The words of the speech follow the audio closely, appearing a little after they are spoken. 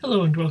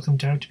Hello and welcome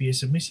to How to Be a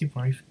Submissive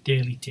Wife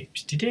Daily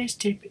Tips. Today's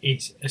tip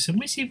is a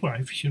submissive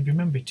wife should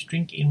remember to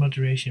drink in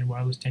moderation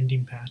while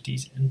attending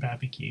parties and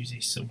barbecues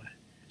this summer,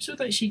 so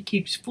that she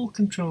keeps full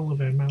control of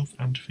her mouth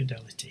and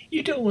fidelity.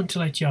 You don't want to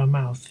let your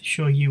mouth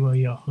show you or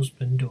your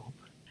husband up,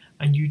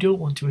 and you don't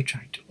want to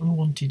attract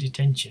unwanted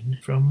attention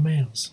from males.